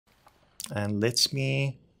And let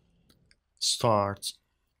me start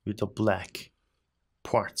with the black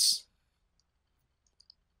parts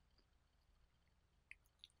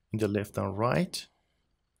in the left and right,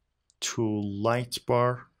 2 light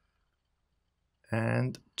bar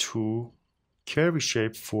and 2 curvy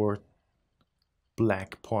shape for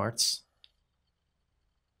black parts.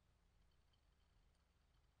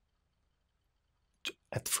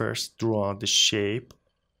 At first draw the shape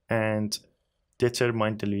and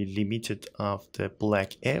determine the limit of the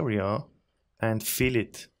black area and fill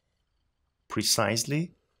it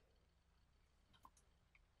precisely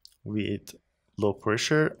with low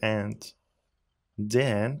pressure, and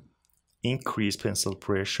then increase pencil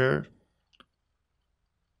pressure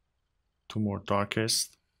to more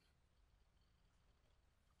darkest.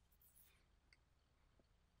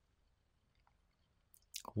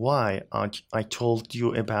 Why I told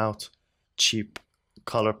you about cheap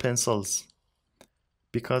color pencils?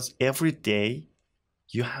 Because every day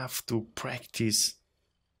you have to practice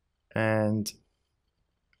and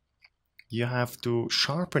you have to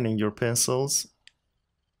sharpening your pencils,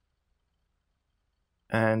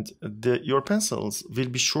 and your pencils will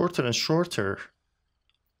be shorter and shorter.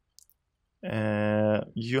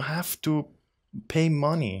 You have to pay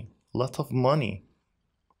money, a lot of money,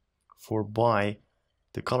 for buy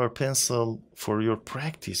the color pencil for your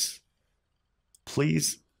practice.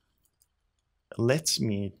 Please let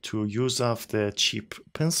me to use of the cheap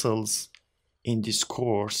pencils in this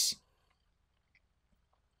course.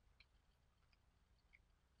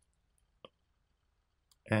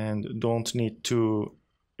 And don't need too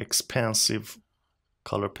expensive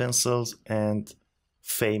color pencils and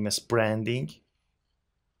famous branding.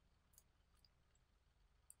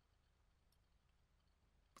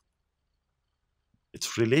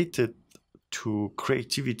 It's related to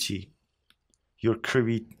creativity. Your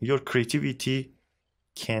creativity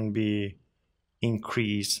can be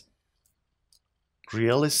increased,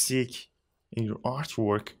 realistic in your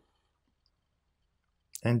artwork.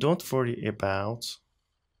 And don't worry about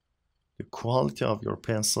the quality of your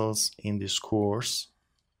pencils in this course.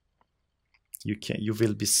 You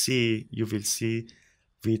will see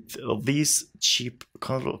with these cheap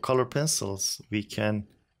color pencils we can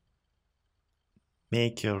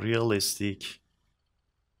make a realistic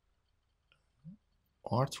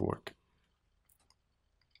artwork.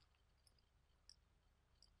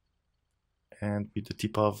 And with the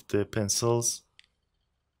tip of the pencils,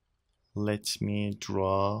 let me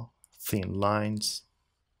draw thin lines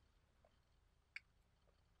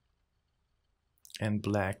and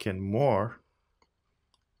blacken more.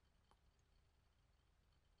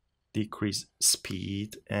 Decrease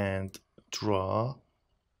speed and draw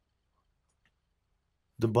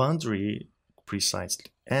the boundary precisely.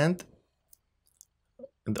 And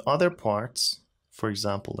the other parts, for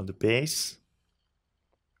example, in the base,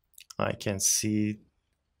 I can see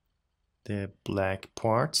the black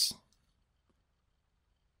parts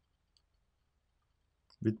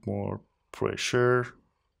with more pressure,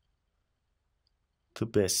 the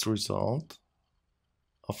best result.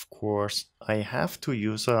 Of course, I have to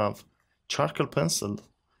use a charcoal pencil.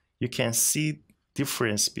 You can see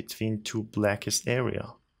difference between two blackest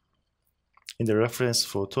area. In the reference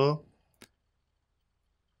photo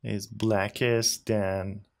is blackest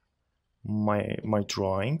than my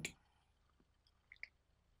drawing.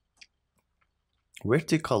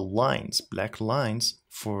 Vertical lines, black lines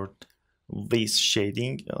for this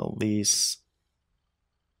shading, this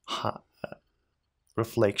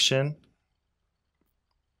reflection.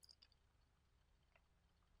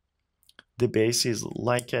 The base is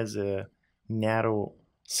like as a narrow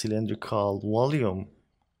cylindrical volume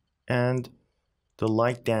and the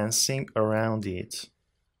light dancing around it.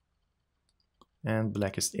 And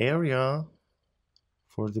blackest area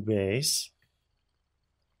for the base.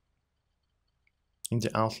 In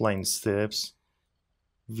the outline steps,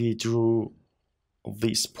 we drew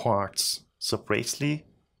these parts separately,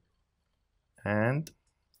 and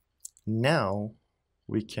now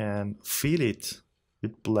we can fill it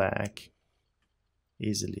with black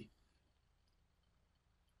easily.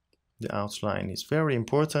 The outline is very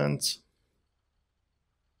important.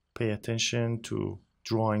 Pay attention to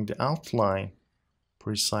drawing the outline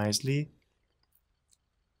precisely.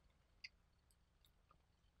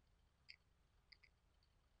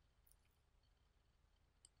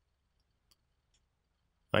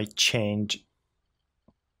 I change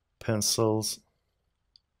pencils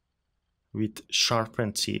with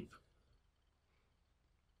sharpened tip.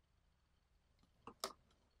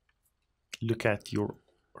 Look at your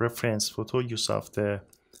reference photo, use of the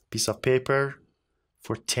piece of paper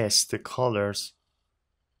for test the colors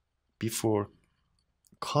before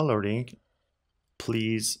coloring,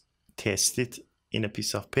 please test it in a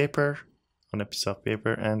piece of paper, on a piece of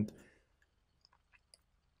paper, and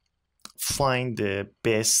find the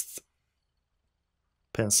best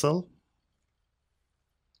pencil.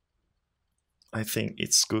 I think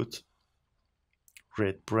it's good.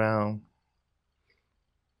 Red brown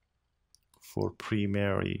for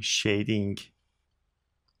primary shading.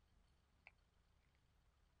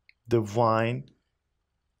 The wine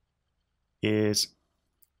is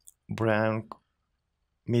brown,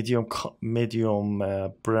 medium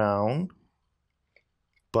brown,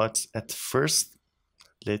 but at first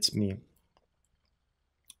let me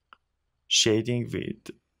shading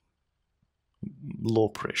with low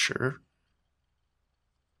pressure.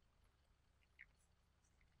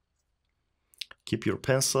 Keep your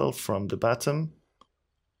pencil from the bottom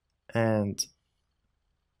and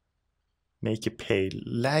make a pale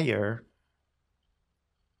layer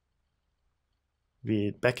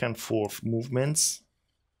with back and forth movements,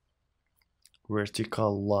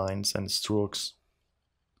 vertical lines and strokes.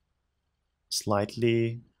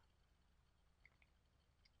 Slightly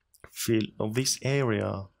fill of this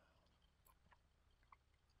area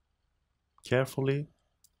carefully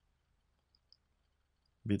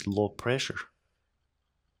with low pressure.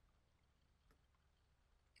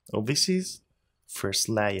 Oh, this is first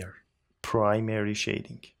layer, primary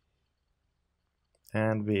shading,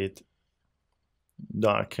 and with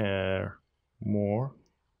darker more,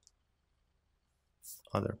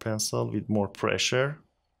 other pencil with more pressure,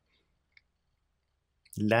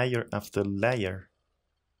 layer after layer.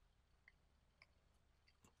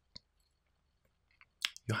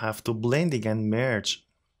 You have to blending and merge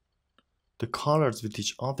the colors with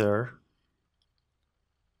each other.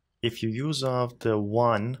 If you use of the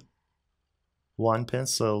one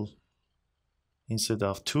pencil instead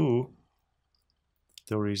of two,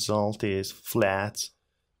 the result is flat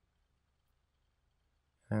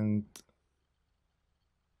and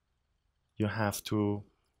you have to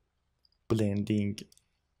blending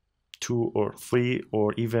 2 or 3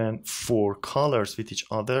 or even 4 colors with each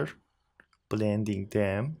other, blending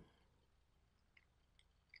them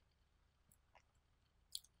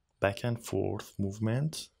back and forth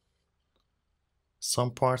movement.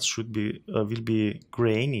 Some parts should be will be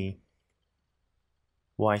grainy,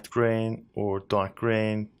 white grain or dark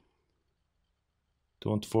grain.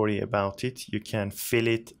 Don't worry about it. You can fill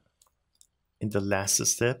it in the last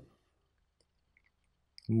step.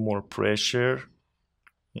 More pressure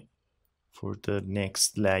for the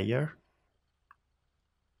next layer.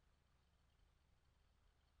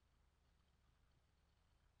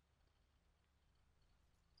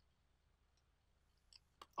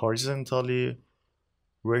 Horizontally,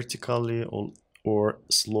 vertically, or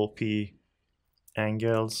slopey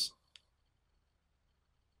angles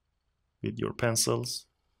with your pencils.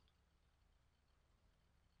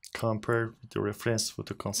 Compare with the reference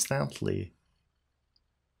photo constantly.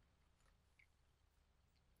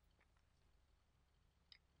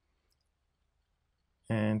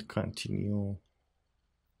 And continue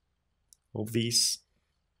of this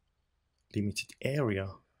limited area.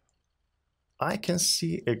 I can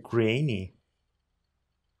see a grainy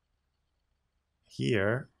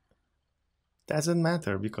here. Doesn't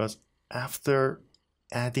matter because after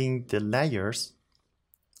adding the layers,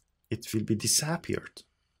 it will be disappeared.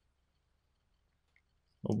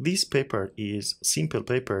 Well, this paper is simple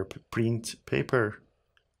paper, print paper.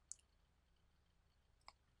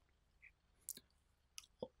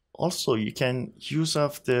 Also, you can use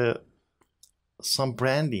of some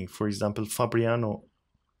branding, for example, Fabriano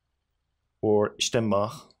or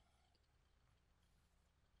Steinbach.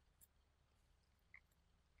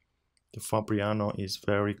 The Fabriano is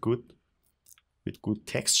very good with good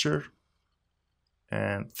texture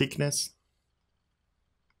and thickness.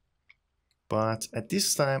 But at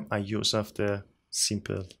this time, I use of the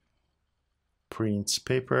simple print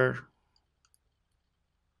paper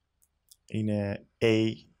in a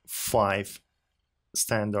A5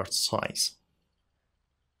 standard size.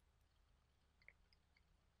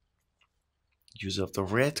 Use of the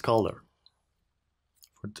red color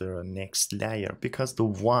for the next layer because the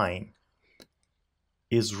wine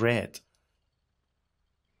is red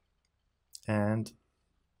and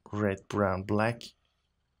red, brown, black,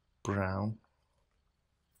 brown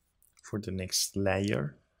for the next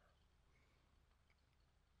layer.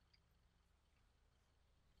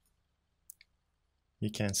 You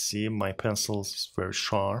can see my pencil is very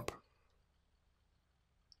sharp.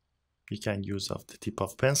 You can use of the tip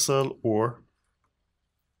of pencil or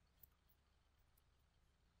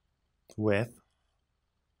with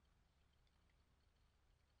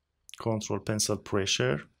control pencil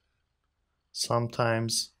pressure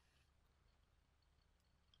sometimes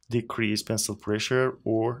decrease pencil pressure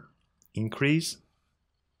or increase.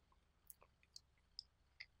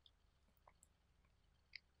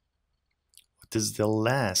 What is the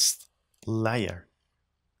last layer?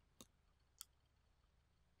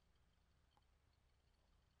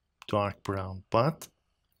 Dark brown, but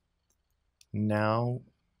now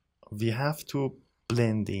we have to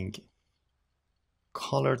blending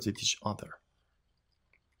colors with each other.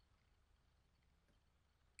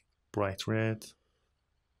 Bright red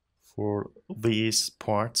for these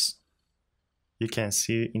parts. You can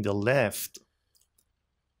see in the left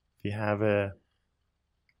we have a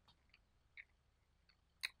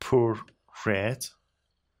poor red.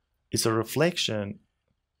 It's a reflection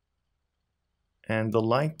and the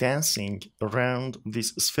light dancing around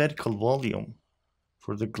this spherical volume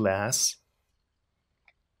for the glass.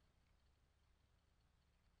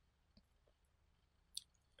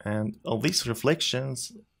 And all these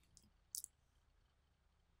reflections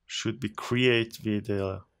should be created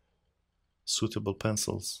with suitable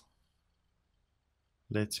pencils.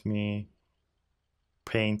 Let me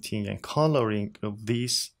painting and coloring of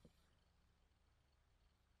these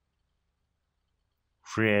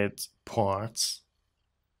red parts.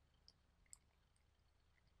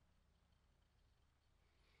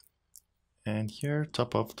 And here,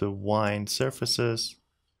 top of the wine surfaces,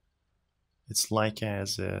 it's like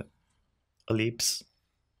as a ellipse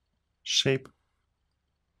shape.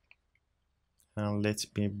 And let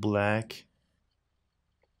me black,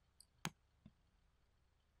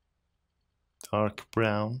 dark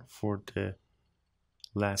brown for the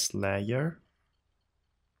last layer.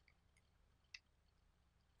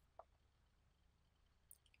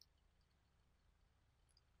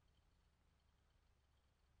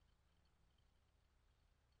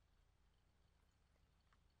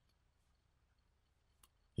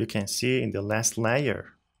 You can see in the last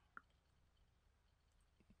layer,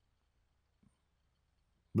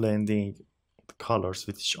 blending the colors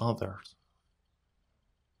with each other.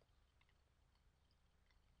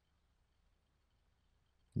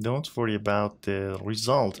 Don't worry about the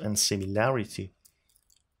result and similarity,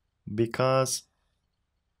 because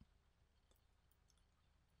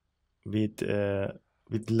with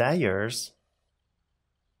layers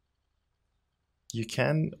you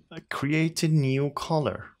can create a new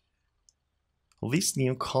color. This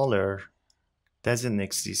new color doesn't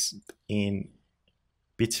exist in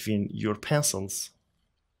between your pencils.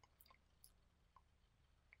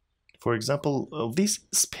 For example, this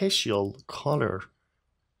special color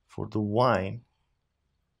for the wine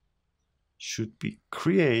should be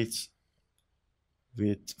created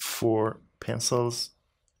with 4 pencils,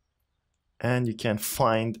 and you can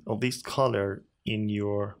find this color in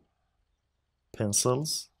your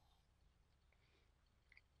pencils.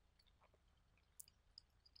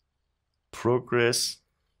 Progress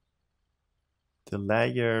the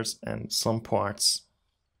layers and some parts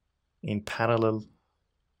in parallel.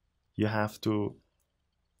 You have to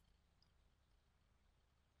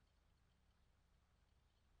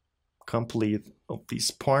complete of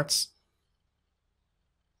these parts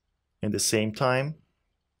at the same time.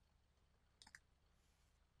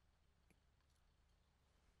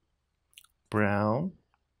 Brown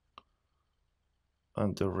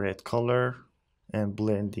on the red color and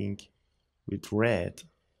blending with red.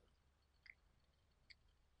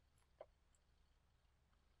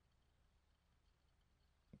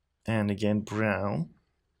 And again brown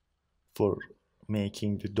for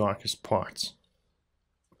making the darkest parts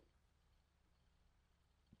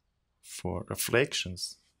for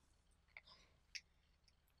reflections.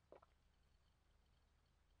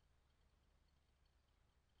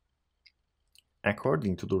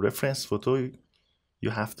 According to the reference photo, you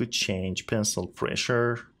have to change pencil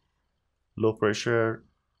pressure, low pressure,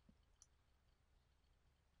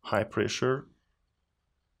 high pressure,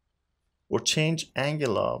 or change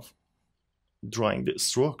angle of drawing the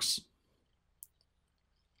strokes.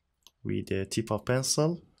 With the tip of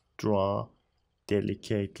pencil, draw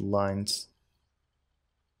delicate lines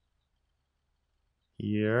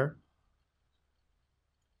here,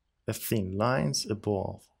 the thin lines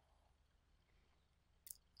above.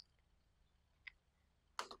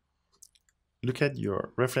 Look at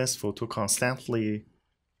your reference photo constantly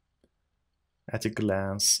at a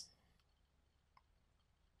glance.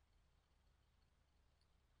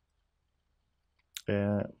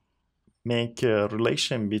 Make a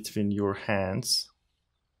relation between your hands,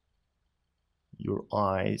 your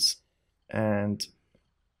eyes, and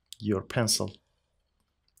your pencil.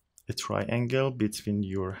 A triangle between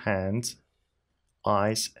your hands,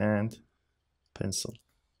 eyes, and pencil.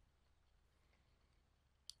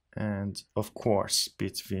 And of course,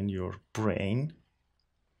 between your brain.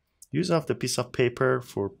 Use of the piece of paper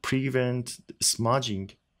for prevent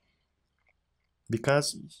smudging,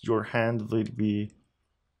 because your hand will be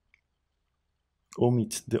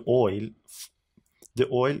omit the oil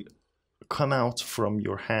come out from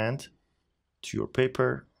your hand to your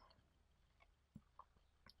paper.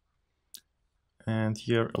 And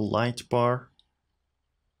here a light bar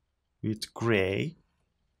with gray.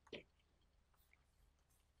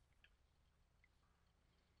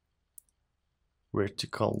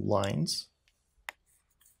 Vertical lines.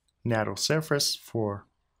 Narrow surface for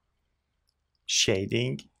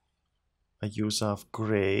shading. A use of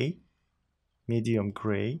gray, medium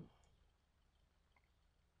gray.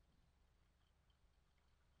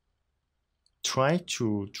 Try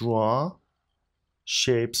to draw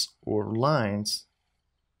shapes or lines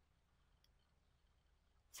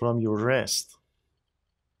from your wrist.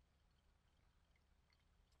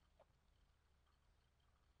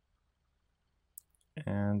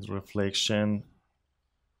 And reflection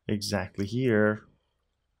exactly here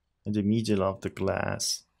in the middle of the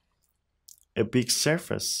glass. A big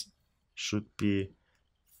surface should be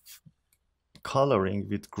coloring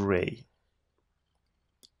with gray.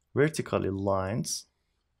 Vertically lines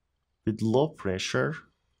with low pressure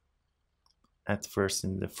at first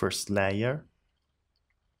in the first layer,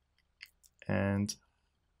 and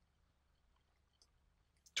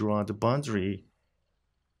draw the boundary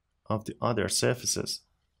of the other surfaces.